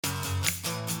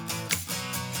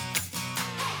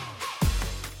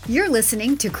You're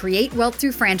listening to Create Wealth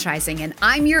Through Franchising, and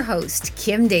I'm your host,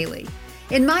 Kim Daly.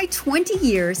 In my 20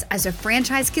 years as a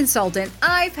franchise consultant,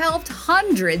 I've helped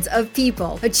hundreds of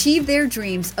people achieve their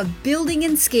dreams of building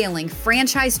and scaling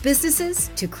franchise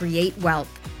businesses to create wealth.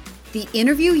 The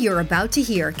interview you're about to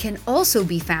hear can also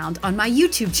be found on my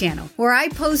YouTube channel, where I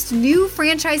post new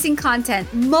franchising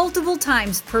content multiple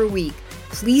times per week.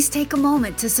 Please take a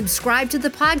moment to subscribe to the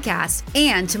podcast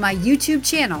and to my YouTube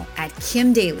channel at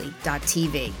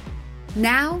kimdaly.tv.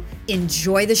 Now,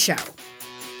 enjoy the show.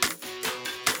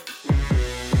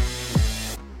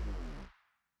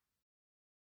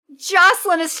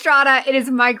 Jocelyn Estrada, it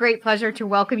is my great pleasure to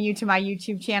welcome you to my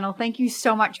YouTube channel. Thank you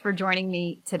so much for joining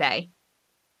me today.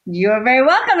 You're very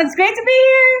welcome. It's great to be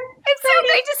here. It's so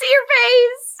great to see your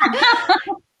face.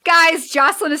 Guys,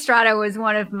 Jocelyn Estrada was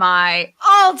one of my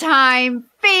all-time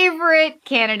favorite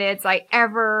candidates I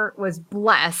ever was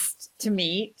blessed to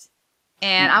meet.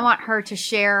 And I want her to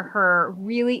share her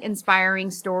really inspiring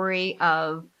story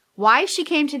of why she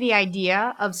came to the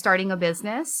idea of starting a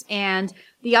business and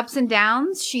the ups and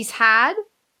downs she's had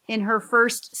in her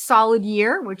first solid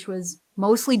year, which was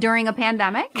mostly during a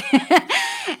pandemic,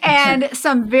 and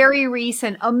some very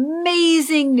recent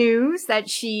amazing news that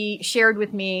she shared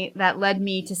with me that led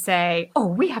me to say, oh,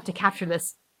 we have to capture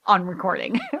this on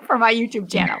recording for my YouTube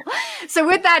channel. So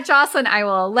with that, Jocelyn, I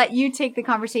will let you take the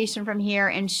conversation from here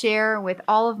and share with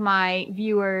all of my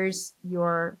viewers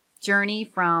your journey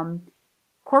from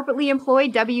corporately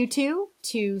employed W-2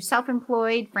 to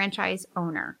self-employed franchise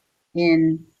owner.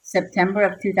 In September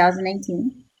of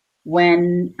 2018,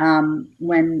 when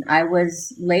I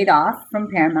was laid off from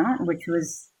Paramount, which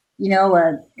was,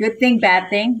 a good thing, bad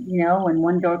thing, when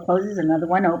one door closes, another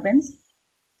one opens.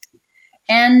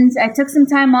 And I took some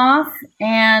time off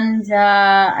and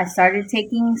I started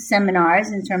taking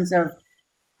seminars in terms of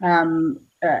how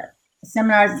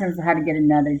to get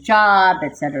another job,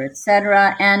 et cetera, et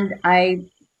cetera. And I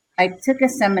took a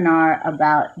seminar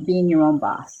about being your own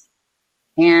boss.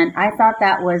 And I thought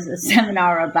that was a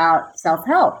seminar about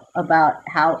self-help, about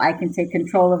how I can take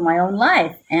control of my own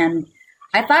life. And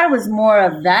I thought it was more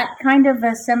of that kind of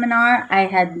a seminar. I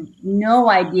had no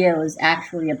idea it was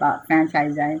actually about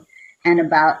franchising and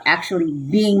about actually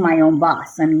being my own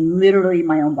boss. I mean, literally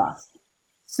my own boss.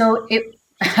 So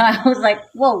I was like,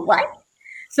 whoa, what?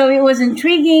 So it was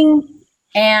intriguing.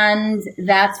 And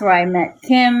that's where I met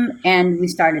Kim and we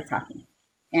started talking.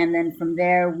 And then from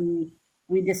there, we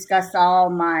discussed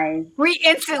all my... We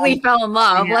instantly fell in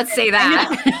love. Let's say that.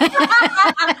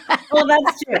 Well,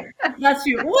 that's true. That's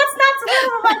true. What's not to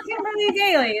love about Kimberly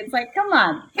Daly? It's like, come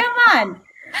on.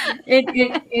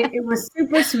 It was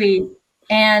super sweet.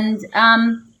 And,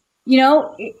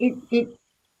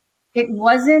 it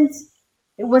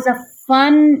was a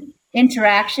fun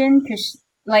interaction because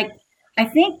I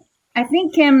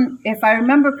think, Kim, if I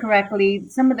remember correctly,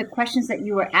 some of the questions that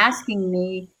you were asking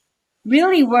me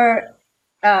really were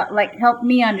helped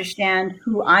me understand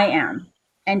who I am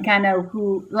and kind of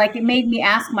it made me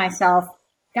ask myself,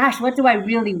 gosh, what do I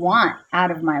really want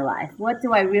out of my life? What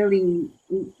do I really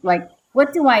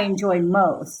what do I enjoy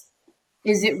most?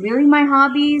 Is it really my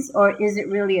hobbies or is it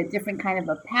really a different kind of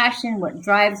a passion? What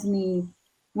drives me?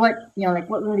 What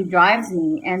really drives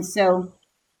me? And so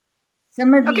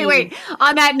Okay, wait.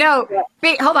 On that note,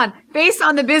 hold on. Based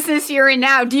on the business you're in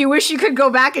now, do you wish you could go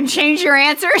back and change your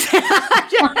answers?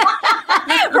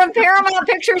 From Paramount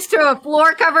Pictures to a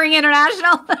floor covering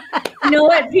international? You know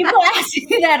what? People ask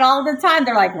me that all the time.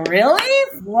 They're like, really?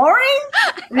 Flooring?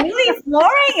 Really?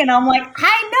 Flooring? And I'm like,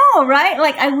 I know, right?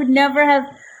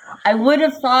 I would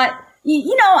have thought, we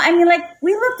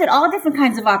looked at all different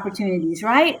kinds of opportunities,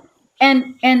 right?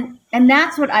 And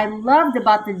that's what I loved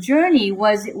about the journey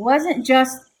was it wasn't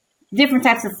just different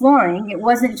types of flooring. It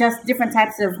wasn't just different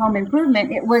types of home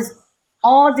improvement. It was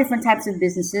all different types of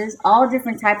businesses, all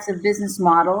different types of business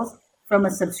models, from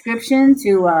a subscription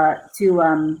to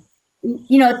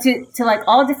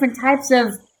all different types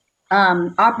of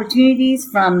opportunities,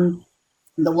 from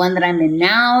the one that I'm in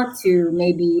now to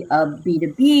maybe a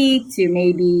B2B to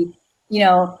maybe,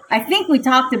 I think we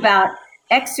talked about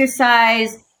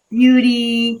exercise,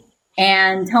 beauty,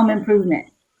 and home improvement,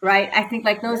 right? I think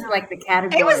those are the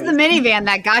categories. It was the minivan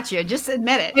that got you. Just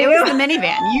admit it. It was the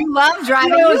minivan. You love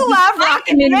driving. You love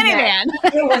rocking the minivan.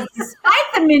 It was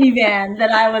despite the minivan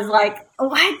that I was like,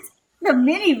 what? The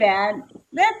minivan?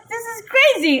 This is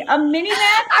crazy. A minivan?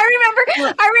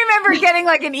 I remember getting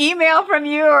an email from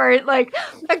you or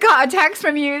a text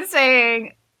from you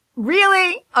saying,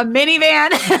 really? A minivan?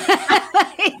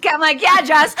 I'm like, yeah,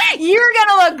 Joss, you're going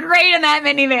to look great in that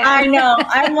minivan. I know.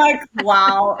 I'm like,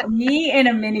 wow, me in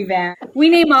a minivan. We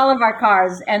name all of our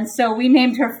cars. And so we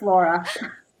named her Flora.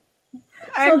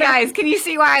 So Guys, can you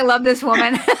see why I love this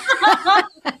woman?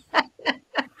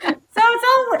 So it's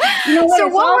all, you know what? So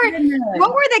It's all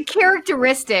what were the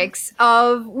characteristics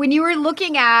of when you were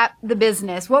looking at the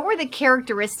business? What were the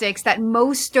characteristics that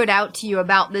most stood out to you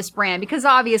about this brand? Because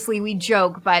obviously we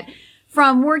joke, but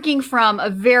from working from a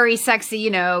very sexy,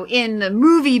 you know, in the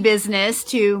movie business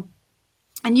to,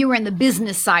 and you were in the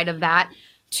business side of that,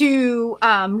 to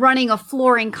running a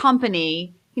flooring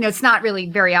company, you know, it's not really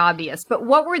very obvious. But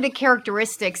what were the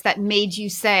characteristics that made you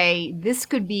say this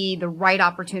could be the right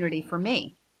opportunity for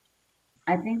me?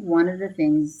 I think one of the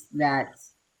things that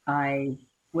I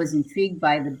was intrigued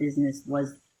by the business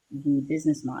was the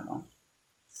business model.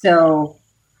 So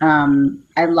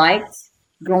I liked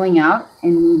going out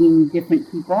and meeting different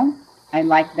people. I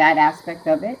liked that aspect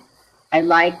of it. I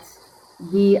liked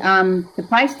the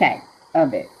price tag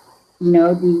of it. You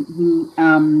know,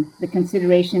 the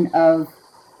consideration of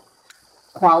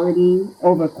quality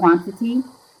over quantity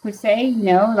per se. You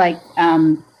know, like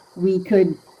we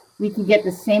could we could get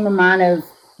the same amount of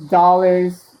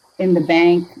dollars in the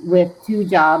bank with two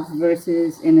jobs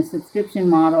versus in a subscription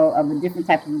model of a different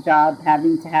type of job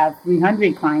having to have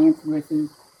 300 clients versus,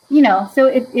 you know, so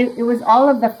it was all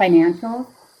of the financials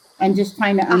and just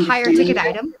trying to A higher understand ticket it.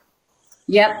 item?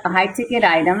 Yep, a high ticket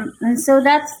item. And so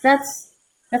that's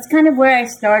kind of where I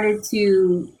started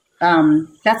to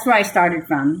that's where I started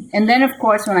from. And then of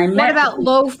course when I What met about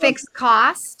low fixed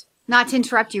cost? Not to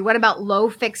interrupt you. What about low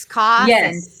fixed costs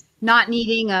and yes, not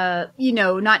needing a, you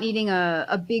know, not needing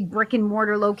a big brick and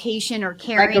mortar location or like a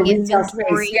carrying retail space,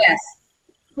 inventory, yes.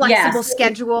 flexible Yes,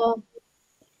 schedule?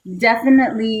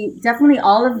 definitely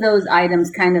all of those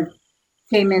items kind of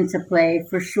came into play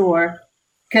for sure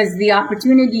because the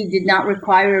opportunity did not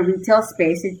require a retail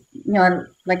space. It, you know,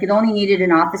 like it only needed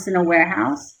an office and a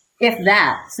warehouse, if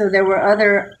that. So there were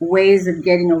other ways of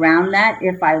getting around that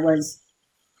if I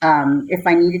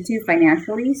needed to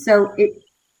financially. So it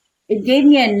gave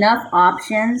me enough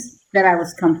options that I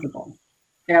was comfortable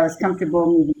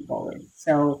moving forward.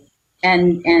 So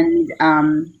and and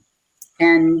um,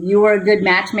 and you were a good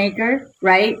matchmaker,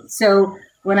 right? So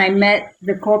when I met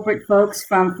the corporate folks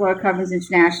from Floor Coverings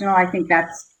International, I think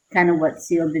that's kind of what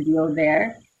sealed the deal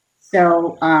there.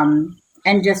 So,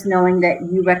 and just knowing that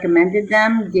you recommended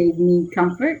them gave me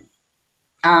comfort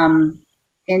in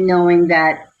knowing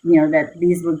that, you know, that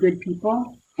these were good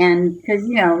people. And because,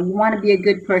 you know, you want to be a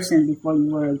good person before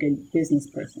you were a good business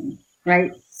person,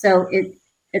 right? So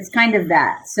it's kind of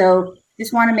that. So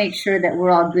just want to make sure that we're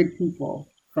all good people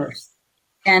first.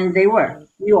 And they were.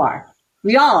 You are.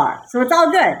 We all are. So it's all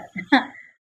good.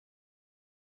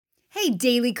 Hey,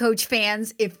 Daily Coach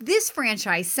fans, if this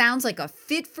franchise sounds like a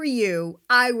fit for you,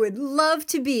 I would love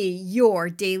to be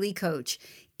your daily coach.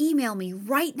 Email me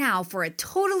right now for a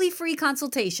totally free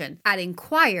consultation at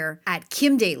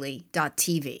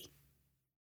inquire@kimdaly.tv.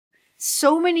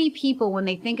 So many people, when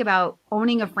they think about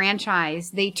owning a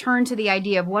franchise, they turn to the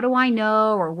idea of what do I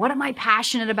know, or what am I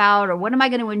passionate about, or what am I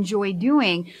going to enjoy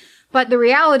doing? But the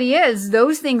reality is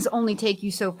those things only take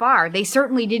you so far. They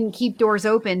certainly didn't keep doors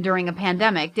open during a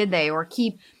pandemic, did they? Or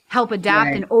help adapt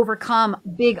Right. and overcome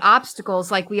big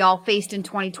obstacles like we all faced in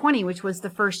 2020, which was the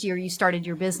first year you started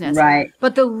your business. Right.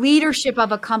 But the leadership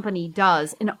of a company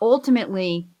does. And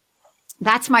ultimately,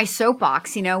 that's my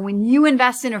soapbox. You know, when you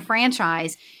invest in a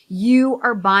franchise, you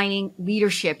are buying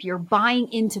leadership. You're buying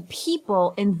into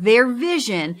people and their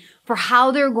vision for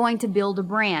how they're going to build a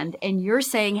brand. And you're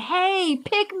saying, hey,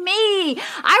 pick me.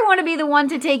 I want to be the one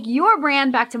to take your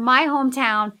brand back to my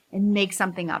hometown and make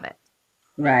something of it.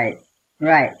 Right.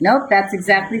 Right. Nope. That's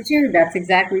exactly true. That's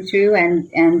exactly true.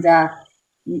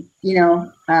 You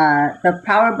know, the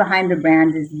power behind the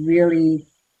brand is really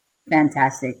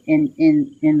fantastic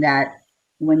in that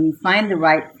when you find the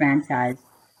right franchise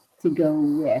to go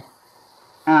with,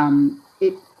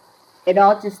 it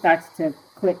all just starts to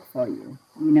click for you,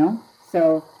 you know?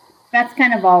 So that's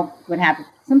kind of all what happened.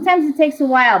 Sometimes it takes a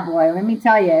while, boy. Let me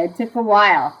tell you, it took a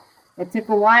while. It took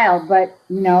a while, but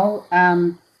you know,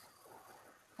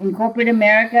 in corporate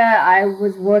America, I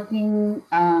was working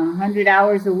 100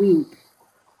 hours a week.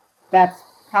 That's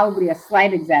probably a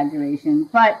slight exaggeration,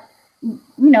 but you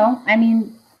know, I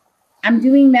mean, I'm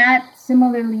doing that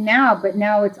similarly now, but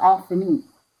now it's all for me.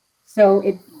 So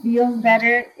it feels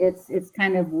better. It's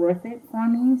kind of worth it for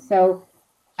me. So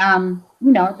you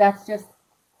know, that's just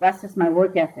my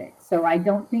work ethic. So I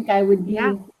don't think I would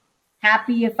Yeah. be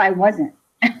happy if I wasn't.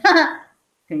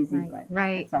 Crazy, Right, but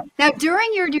right. that's all. Now,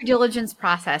 during your due diligence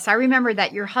process, I remember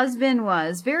that your husband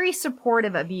was very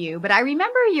supportive of you, but I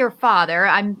remember your father,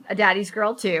 I'm a daddy's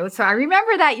girl too. So I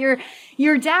remember that your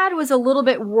dad was a little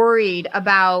bit worried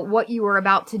about what you were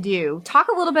about to do. Talk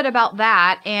a little bit about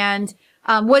that and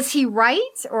Was he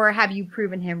right, or have you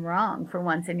proven him wrong for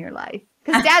once in your life?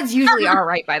 Because dads usually are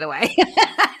right, by the way.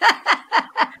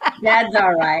 Dad's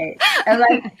all right. I'm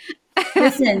like,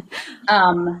 listen,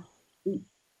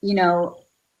 you know,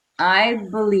 I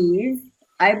believe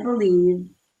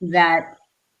that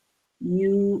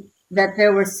that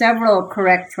there were several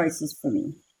correct choices for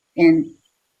me in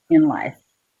life.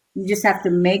 You just have to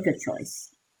make a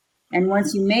choice. And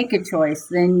once you make a choice,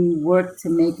 then you work to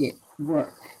make it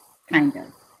work, kind of.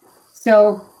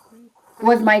 So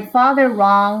was my father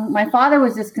wrong? My father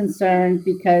was just concerned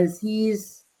because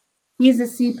he's a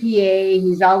CPA.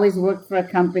 He's always worked for a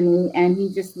company, and he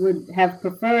just would have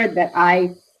preferred that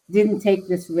I didn't take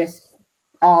this risk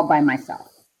all by myself.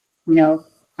 You know,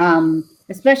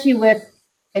 especially with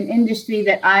an industry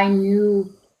that I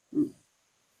knew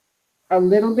a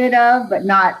little bit of, but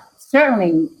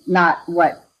certainly not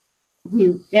what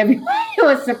everybody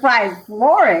was surprised.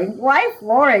 Flooring, why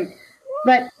flooring?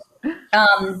 But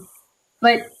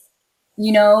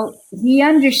you know, he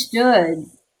understood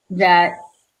that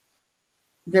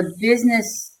the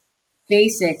business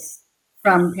basics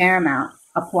from Paramount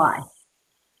apply.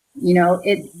 You know,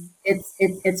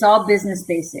 it's all business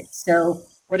basics. So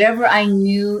whatever I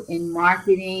knew in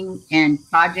marketing and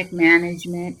project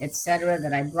management, et cetera,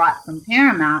 that I brought from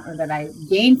Paramount or that I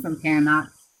gained from Paramount,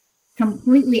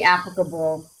 completely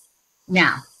applicable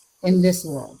now in this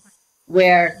world,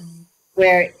 where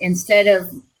instead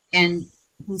of, and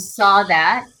he saw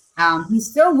that, he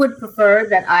still would prefer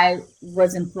that I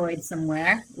was employed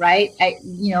somewhere, right?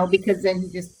 Because then he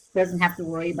just doesn't have to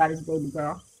worry about his baby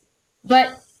girl.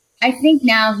 But I think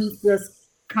now he feels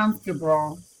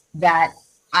comfortable that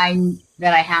I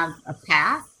have a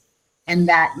path, and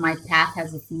that my path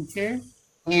has a future,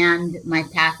 and my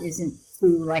path isn't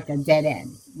through like a dead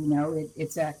end. You know,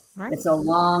 it's a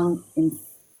long,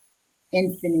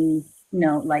 infinite,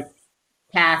 like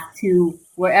path to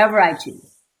wherever I choose.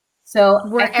 So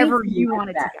wherever you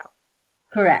want it to go.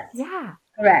 Correct. Yeah.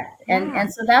 Correct.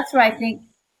 And so that's where I think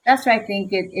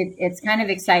it's kind of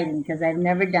exciting, because I've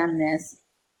never done this.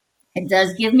 It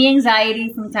does give me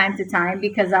anxiety from time to time,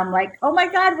 because I'm like, oh my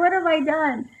God, what have I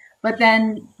done? But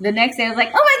then the next day I was like,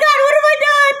 oh my God, what have I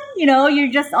done? You know,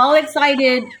 you're just all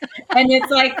excited. And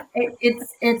it's like,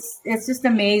 it's just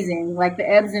amazing. Like the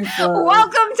ebbs and flows.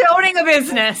 Welcome to owning a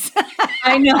business.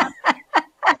 I know.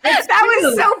 That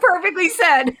was so perfectly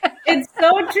said. It's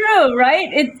so true, right?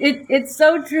 It's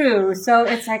so true. So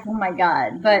it's like, oh my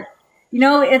God. But you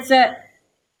know, it's a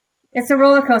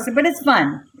roller coaster, but it's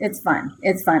fun. It's fun.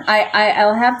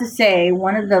 I'll have to say,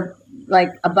 one of the,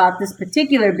 about this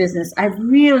particular business, I've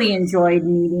really enjoyed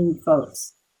meeting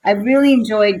folks. I've really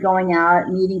enjoyed going out,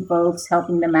 meeting folks,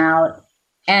 helping them out,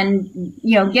 and,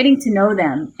 getting to know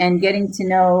them and getting to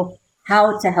know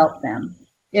how to help them.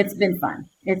 It's been fun.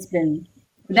 It's been,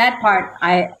 that part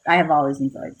I have always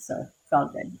enjoyed. So it's all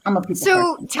good. I'm a people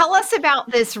person. Tell us about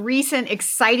this recent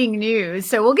exciting news.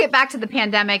 So we'll get back to the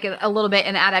pandemic a little bit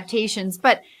and adaptations,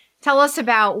 but tell us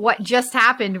about what just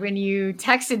happened when you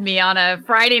texted me on a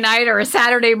Friday night or a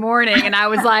Saturday morning. And I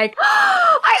was like,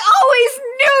 oh, I always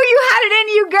knew you had it in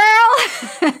you,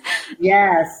 girl.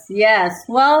 Yes.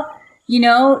 Well,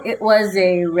 it was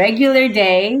a regular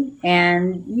day,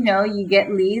 and, you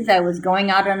get leads. I was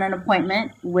going out on an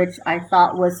appointment, which I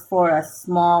thought was for a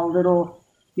small little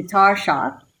guitar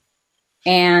shop.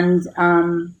 And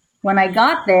when I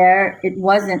got there, it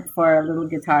wasn't for a little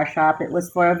guitar shop. It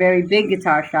was for a very big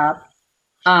guitar shop.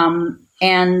 And,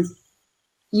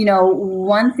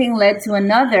 one thing led to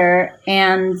another,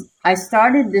 and I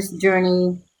started this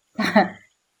journey.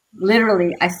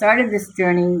 Literally, I started this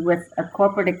journey with a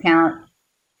corporate account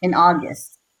in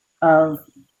August of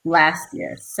last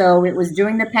year. So it was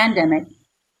during the pandemic.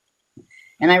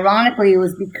 And ironically, it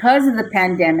was because of the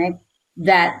pandemic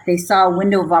that they saw a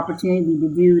window of opportunity to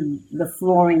do the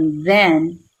flooring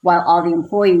then, while all the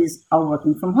employees are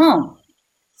working from home.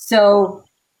 So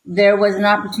there was an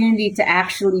opportunity to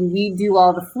actually redo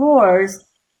all the floors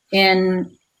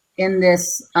in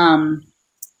this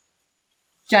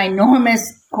ginormous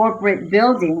corporate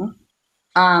building.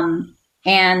 And,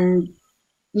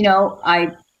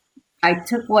 I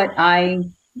took what I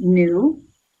knew,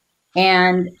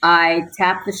 and I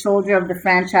tapped the shoulder of the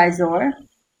franchisor.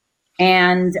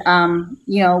 And,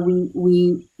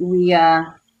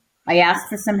 I asked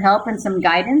for some help and some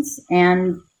guidance,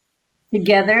 and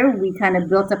together we kind of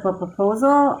built up a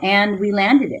proposal, and we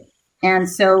landed it. And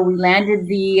so we landed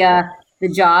the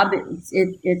job. It's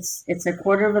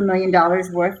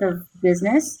 $250,000 worth of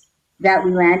business that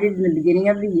we landed in the beginning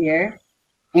of the year.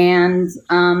 And,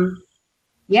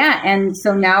 and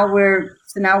so now we're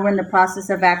in the process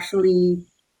of actually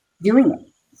doing it.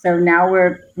 So now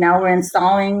we're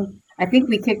installing. I think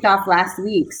we kicked off last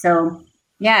week. So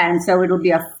yeah, and so it'll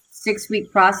be a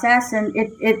 6-week process, and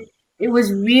it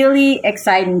was really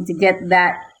exciting to get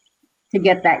that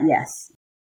yes.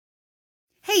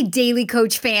 Hey, Daily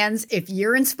Coach fans, if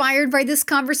you're inspired by this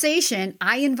conversation,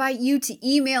 I invite you to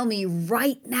email me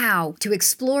right now to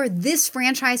explore this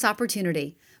franchise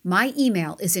opportunity. My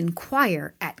email is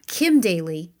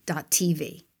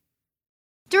inquire@kimdaly.tv.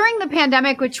 During the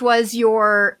pandemic, which was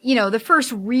your, the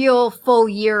first real full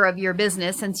year of your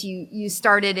business since you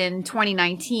started in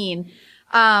 2019,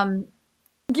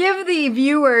 give the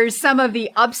viewers some of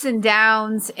the ups and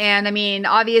downs. And I mean,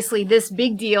 obviously this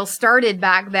big deal started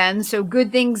back then. So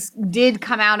good things did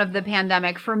come out of the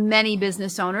pandemic for many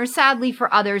business owners. Sadly,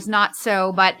 for others, not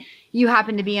so, but you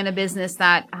happen to be in a business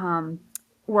that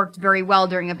worked very well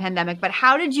during a pandemic. But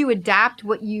how did you adapt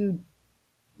what you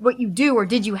do, or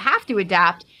did you have to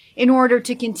adapt in order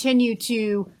to continue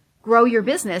to grow your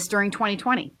business during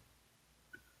 2020?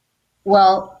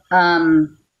 Well,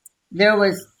 there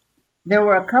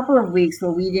were a couple of weeks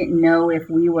where we didn't know if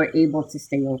we were able to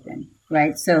stay open,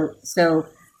 right? So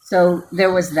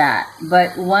there was that.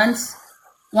 But once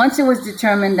it was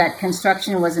determined that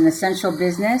construction was an essential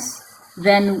business,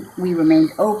 then we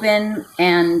remained open,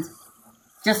 and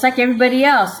just like everybody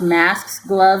else, masks,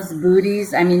 gloves,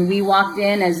 booties. I mean, we walked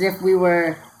in as if we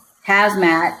were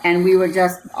hazmat, and we were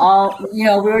just we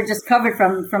were just covered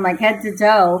from like head to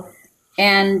toe.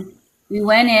 And we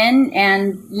went in,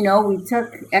 and, we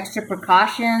took extra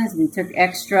precautions. We took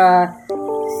extra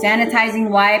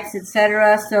sanitizing wipes,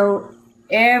 etc. So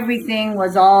everything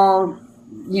was all,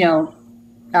 we all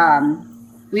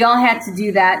had to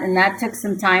do that. And that took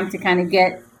some time to kind of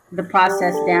get the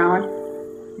process down.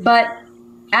 But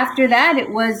after that,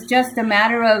 it was just a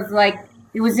matter of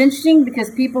it was interesting because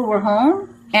people were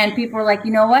home, and people were like,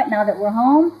 you know what, now that we're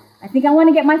home, I think I want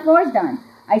to get my floors done.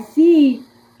 I see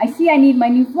I need my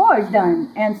new floors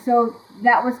done. And so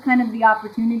that was kind of the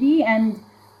opportunity, and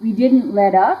we didn't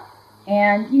let up.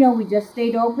 And, we just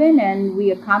stayed open, and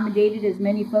we accommodated as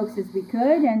many folks as we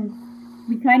could, and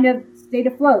we kind of stayed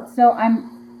afloat. So I'm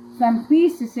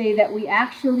pleased to say that we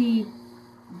actually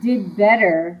did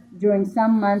better during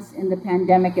some months in the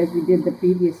pandemic as we did the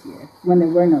previous year when there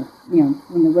was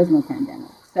no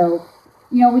pandemic. So,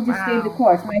 we just stayed the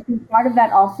course. And I think part of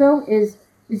that also is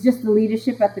just the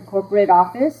leadership at the corporate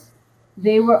office.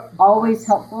 They were always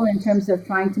helpful in terms of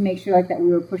trying to make sure that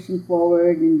we were pushing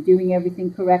forward and doing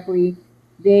everything correctly.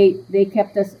 They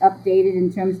kept us updated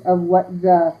in terms of what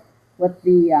the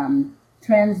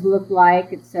trends look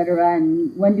like, etc.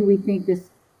 And when do we think this,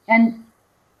 and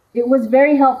it was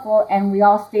very helpful, and we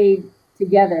all stayed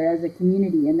together as a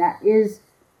community. And that is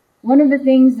one of the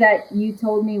things that you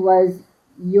told me was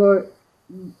you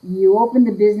open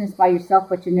the business by yourself,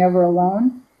 but you're never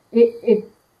alone.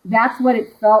 That's what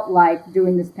it felt like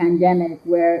during this pandemic,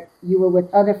 where you were with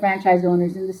other franchise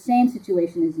owners in the same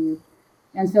situation as you.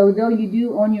 And so though you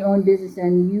do own your own business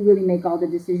and you really make all the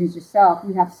decisions yourself,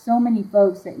 you have so many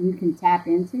folks that you can tap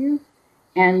into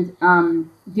and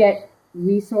get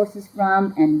resources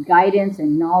from, and guidance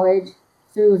and knowledge.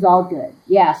 So it was all good.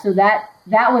 Yeah, so that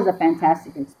was a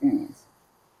fantastic experience.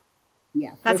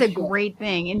 Yeah, that's a great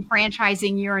thing. In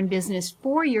franchising, you're in business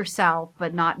for yourself,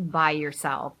 but not by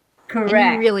yourself. Correct.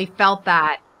 And you really felt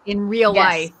that in real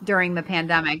life during the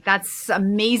pandemic. That's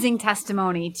amazing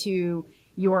testimony to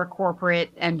your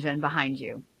corporate engine behind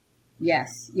you.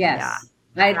 Yes. Yeah.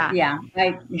 And,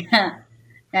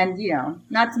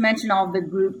 not to mention all the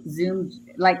group Zoom,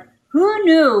 who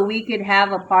knew we could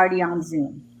have a party on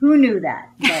Zoom? Who knew that?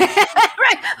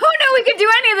 Right. Who knew we could do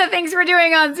any of the things we're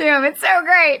doing on Zoom? It's so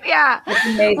great. Yeah.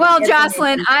 Well,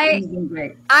 Jocelyn, I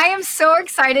am so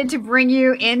excited to bring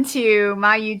you into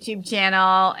my YouTube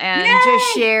channel and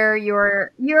just share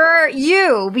your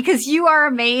you, because you are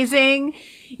amazing.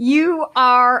 You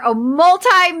are a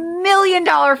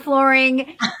multi-million-dollar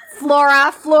flooring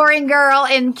girl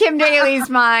in Kim Daly's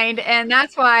mind. And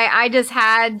that's why I just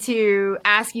had to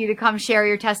ask you to come share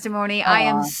your testimony. I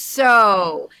am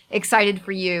so excited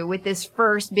for you with this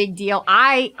first big deal.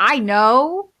 I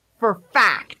know for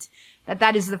fact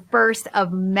that is the first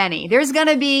of many. There's going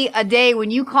to be a day when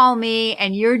you call me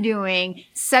and you're doing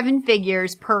 7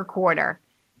 figures per quarter.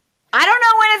 I don't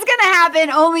know when it's going to happen.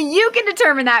 Only you can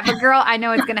determine that. But girl, I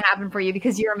know it's going to happen for you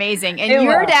because you're amazing. And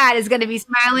your dad is going to be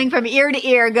smiling from ear to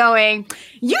ear going,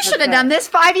 you should have done this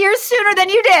 5 years sooner than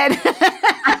you did.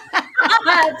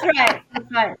 That's right.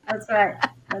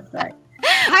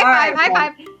 High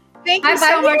five. Thank you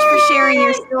so much for sharing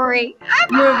your story.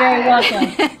 You're very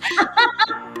welcome.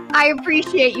 I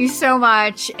appreciate you so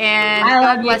much, and I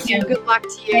love God bless you. Kim. Good luck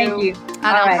to you. Thank you. And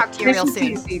I'll talk to you real Miss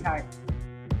soon. too, sweetheart.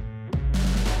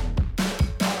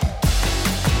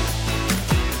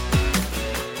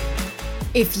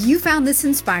 If you found this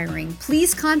inspiring,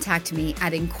 please contact me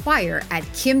at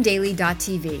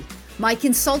inquire@kimdaly.tv. My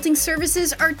consulting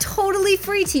services are totally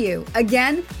free to you.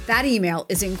 Again, that email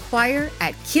is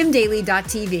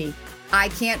inquire@kimdaly.tv. I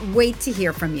can't wait to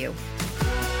hear from you.